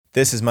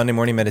This is Monday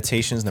Morning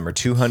Meditations number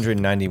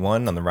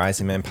 291 on the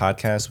Rising Man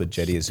podcast with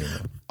Jeddy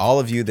Azuma.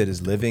 All of you that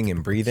is living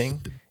and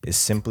breathing is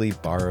simply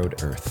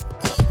borrowed earth.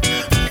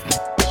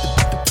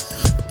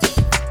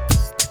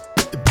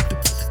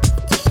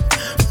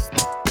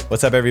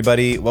 What's up,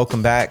 everybody?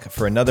 Welcome back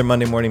for another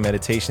Monday Morning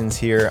Meditations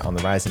here on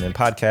the Rising Man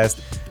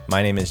podcast.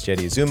 My name is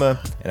Jeddy Azuma,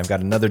 and I've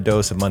got another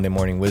dose of Monday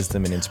morning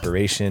wisdom and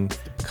inspiration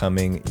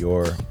coming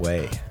your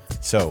way.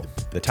 So,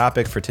 the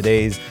topic for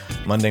today's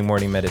Monday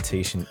morning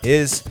meditation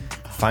is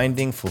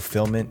finding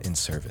fulfillment in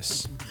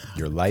service.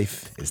 Your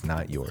life is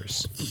not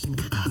yours.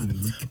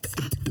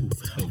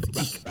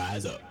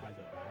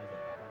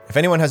 If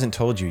anyone hasn't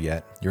told you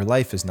yet, your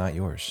life is not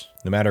yours.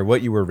 No matter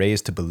what you were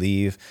raised to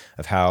believe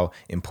of how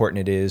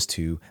important it is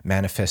to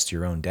manifest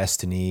your own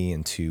destiny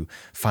and to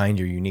find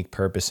your unique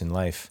purpose in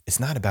life, it's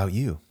not about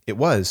you. It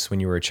was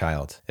when you were a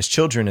child. As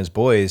children, as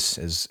boys,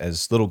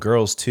 as little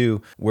girls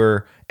too,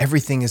 where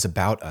everything is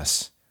about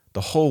us.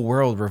 The whole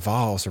world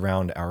revolves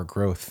around our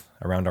growth,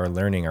 around our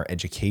learning, our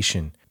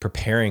education,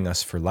 preparing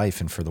us for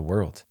life and for the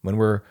world. When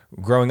we're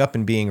growing up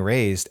and being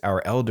raised,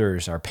 our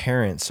elders, our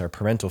parents, our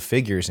parental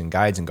figures and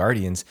guides and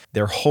guardians,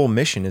 their whole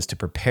mission is to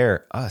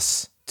prepare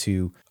us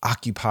to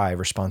occupy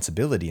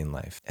responsibility in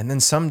life. And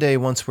then someday,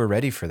 once we're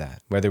ready for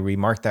that, whether we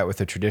mark that with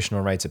the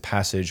traditional rites of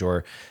passage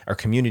or our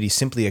community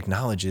simply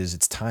acknowledges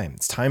it's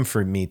time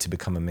for me to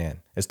become a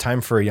man. It's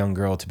time for a young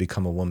girl to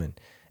become a woman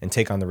and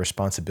take on the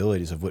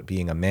responsibilities of what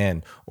being a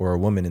man or a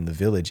woman in the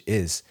village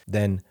is,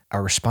 then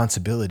our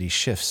responsibility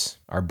shifts.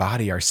 Our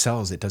body, our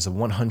cells, it does a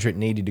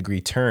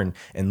 180-degree turn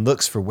and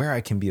looks for where I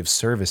can be of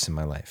service in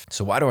my life.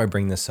 So why do I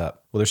bring this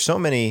up? Well, there's so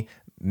many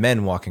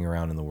men walking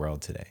around in the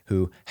world today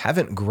who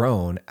haven't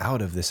grown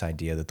out of this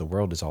idea that the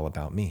world is all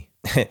about me.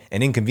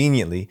 And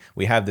inconveniently,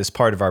 we have this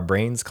part of our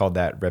brains called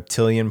that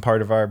reptilian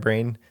part of our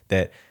brain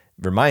that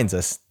reminds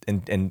us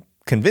and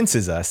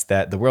convinces us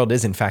that the world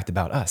is in fact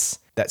about us.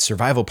 That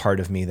survival part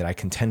of me that I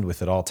contend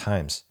with at all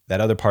times. That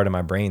other part of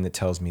my brain that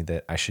tells me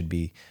that I should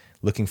be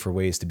looking for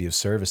ways to be of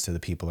service to the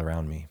people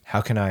around me.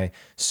 How can I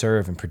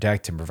serve and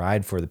protect and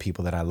provide for the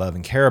people that I love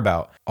and care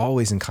about,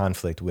 always in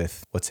conflict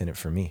with what's in it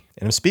for me?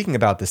 And I'm speaking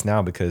about this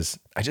now because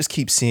I just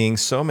keep seeing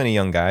so many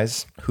young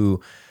guys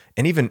who,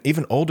 and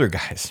even older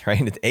guys,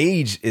 right?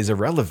 Age is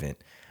irrelevant.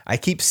 I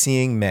keep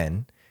seeing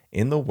men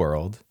in the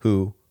world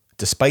who,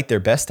 despite their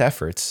best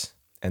efforts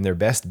and their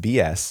best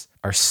BS,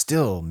 are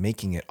still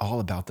making it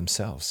all about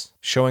themselves,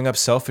 showing up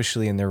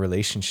selfishly in their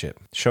relationship,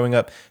 showing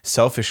up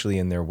selfishly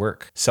in their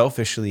work,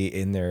 selfishly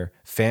in their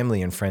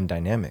family and friend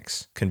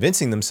dynamics,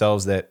 convincing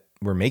themselves that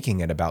we're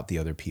making it about the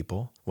other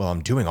people. Well,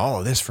 I'm doing all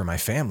of this for my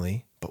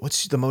family, but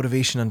what's the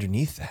motivation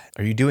underneath that?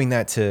 Are you doing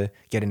that to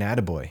get an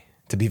attaboy,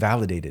 to be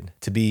validated,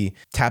 to be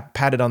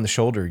patted on the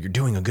shoulder? You're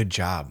doing a good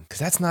job. Because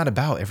that's not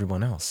about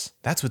everyone else.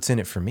 That's what's in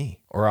it for me.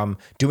 Or I'm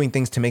doing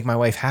things to make my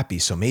wife happy,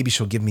 so maybe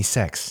she'll give me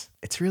sex.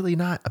 It's really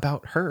not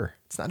about her.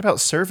 It's not about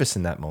service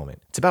in that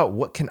moment. It's about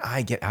what can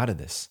I get out of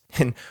this?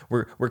 And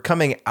we're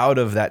coming out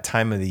of that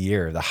time of the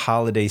year, the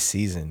holiday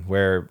season,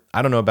 where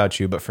I don't know about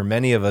you, but for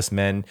many of us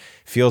men,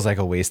 feels like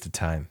a waste of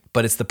time.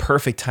 But it's the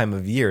perfect time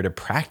of year to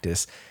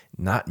practice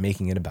not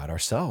making it about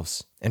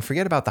ourselves. And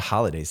forget about the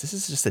holidays. This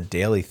is just a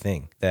daily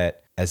thing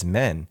that as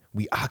men,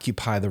 we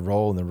occupy the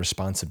role and the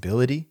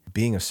responsibility of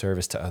being of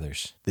service to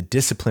others. The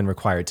discipline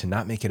required to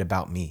not make it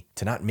about me,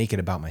 to not make it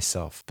about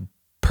myself. The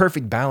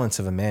perfect balance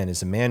of a man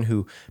is a man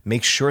who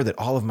makes sure that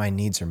all of my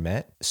needs are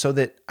met so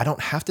that I don't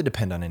have to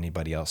depend on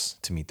anybody else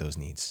to meet those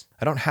needs.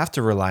 I don't have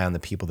to rely on the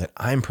people that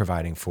I'm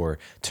providing for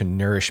to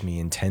nourish me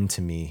and tend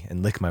to me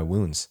and lick my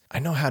wounds. I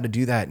know how to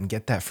do that and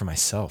get that for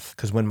myself.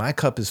 Because when my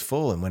cup is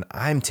full and when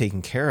I'm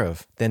taken care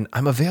of, then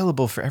I'm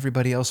available for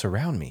everybody else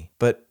around me.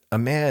 But a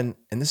man,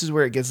 and this is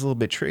where it gets a little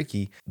bit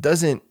tricky,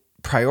 doesn't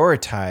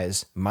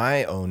prioritize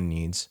my own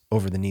needs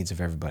over the needs of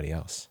everybody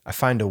else. I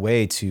find a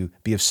way to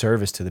be of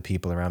service to the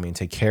people around me and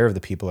take care of the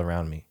people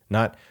around me,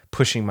 not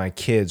pushing my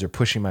kids or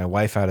pushing my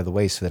wife out of the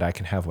way so that I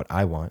can have what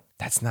I want.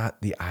 That's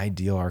not the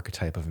ideal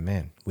archetype of a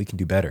man. We can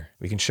do better.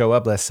 We can show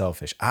up less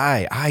selfish.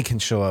 I can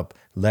show up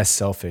less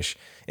selfish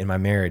in my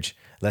marriage,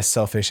 less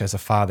selfish as a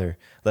father,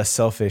 less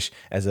selfish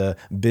as a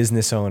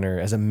business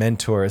owner, as a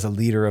mentor, as a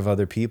leader of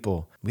other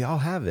people. We all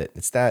have it.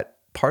 It's that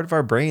part of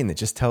our brain that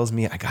just tells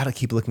me I got to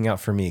keep looking out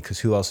for me because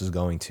who else is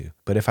going to?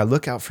 But if I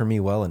look out for me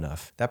well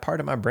enough, that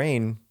part of my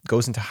brain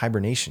goes into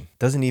hibernation.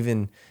 Doesn't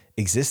even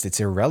exist. It's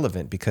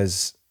irrelevant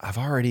because I've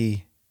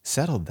already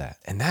settled that.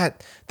 And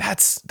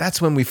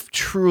that's when we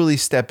truly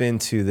step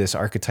into this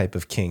archetype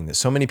of king that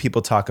so many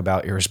people talk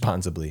about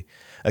irresponsibly.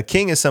 A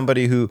king is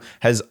somebody who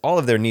has all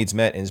of their needs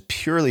met and is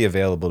purely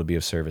available to be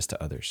of service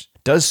to others.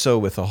 Does so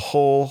with a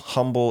whole,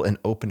 humble, and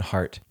open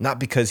heart, not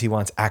because he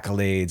wants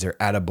accolades or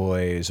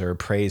attaboys or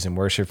praise and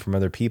worship from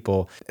other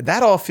people.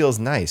 That all feels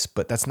nice,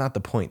 but that's not the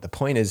point. The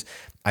point is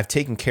I've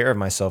taken care of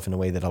myself in a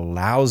way that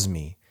allows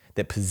me,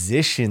 that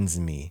positions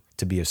me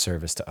to be of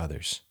service to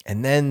others.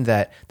 And then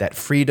that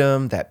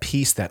freedom, that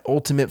peace, that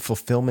ultimate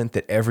fulfillment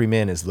that every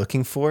man is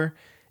looking for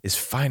is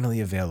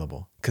finally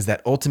available. Because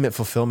that ultimate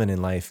fulfillment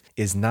in life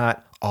is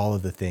not all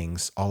of the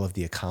things, all of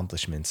the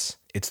accomplishments.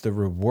 It's the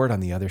reward on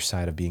the other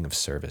side of being of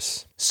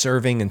service.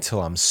 Serving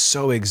until I'm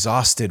so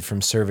exhausted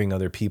from serving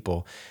other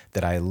people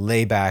that I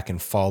lay back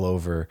and fall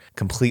over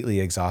completely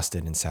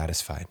exhausted and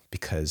satisfied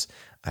because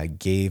I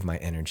gave my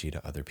energy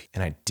to other people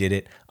and I did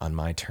it on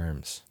my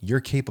terms. You're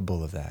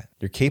capable of that.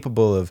 You're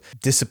capable of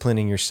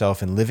disciplining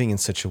yourself and living in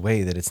such a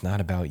way that it's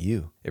not about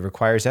you. It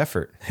requires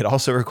effort. It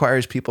also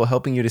requires people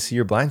helping you to see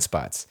your blind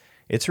spots.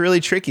 It's really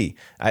tricky.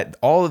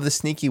 All of the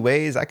sneaky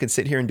ways, I could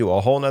sit here and do a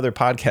whole nother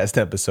podcast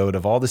episode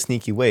of all the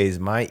sneaky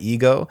ways my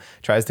ego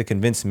tries to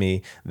convince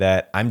me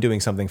that I'm doing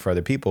something for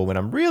other people when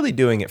I'm really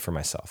doing it for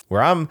myself.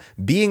 Where I'm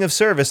being of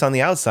service on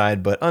the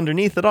outside, but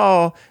underneath it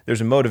all, there's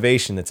a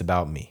motivation that's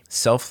about me.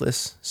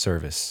 Selfless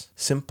service.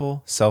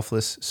 Simple,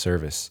 selfless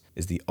service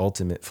is the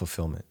ultimate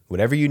fulfillment.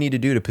 Whatever you need to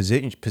do to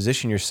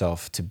position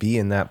yourself to be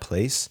in that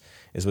place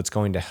is what's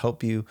going to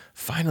help you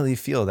finally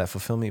feel that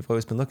fulfillment you've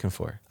always been looking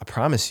for. I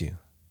promise you.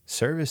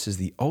 Service is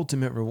the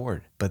ultimate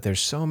reward. But there's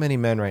so many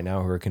men right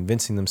now who are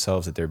convincing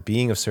themselves that they're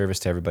being of service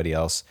to everybody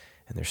else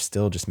and they're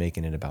still just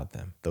making it about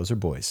them. Those are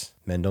boys.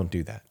 Men don't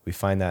do that. We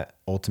find that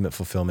ultimate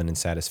fulfillment and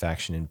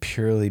satisfaction in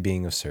purely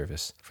being of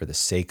service for the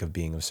sake of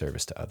being of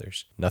service to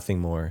others. Nothing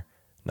more,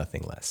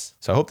 nothing less.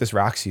 So I hope this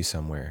rocks you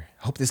somewhere.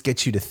 I hope this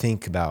gets you to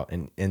think about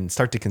and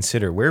start to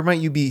consider where might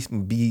you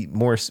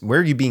where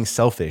are you being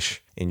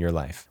selfish in your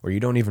life where you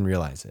don't even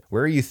realize it?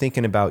 Where are you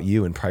thinking about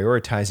you and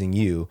prioritizing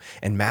you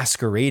and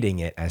masquerading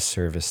it as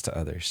service to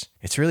others?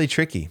 It's really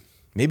tricky.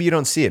 Maybe you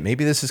don't see it.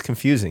 Maybe this is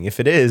confusing. If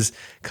it is,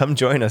 come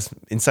join us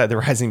inside the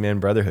Rising Man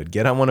Brotherhood.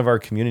 Get on one of our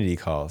community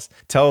calls.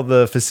 Tell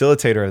the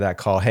facilitator of that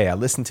call, hey, I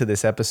listened to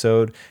this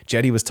episode.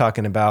 Jetty was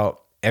talking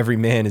about every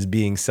man is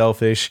being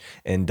selfish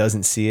and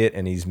doesn't see it,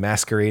 and he's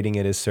masquerading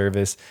it as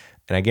service.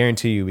 And I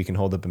guarantee you we can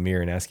hold up a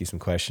mirror and ask you some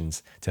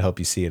questions to help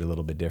you see it a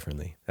little bit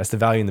differently. That's the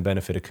value and the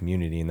benefit of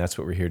community, and that's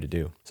what we're here to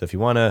do. So if you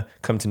want to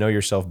come to know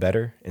yourself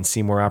better and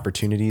see more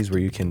opportunities where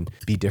you can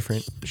be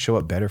different, show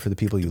up better for the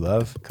people you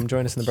love, come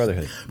join us in the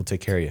Brotherhood. We'll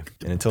take care of you.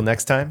 And until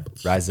next time,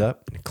 rise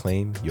up and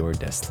claim your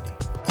destiny.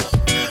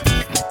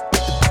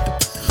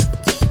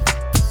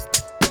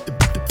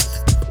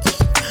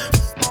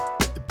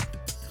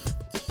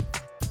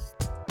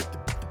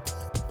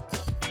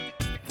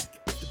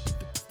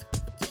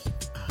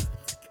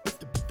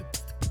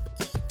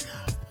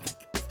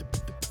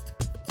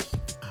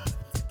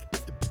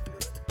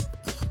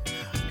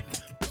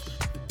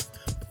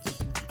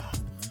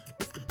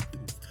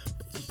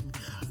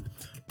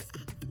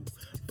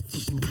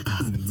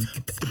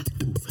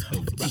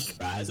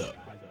 Rise up.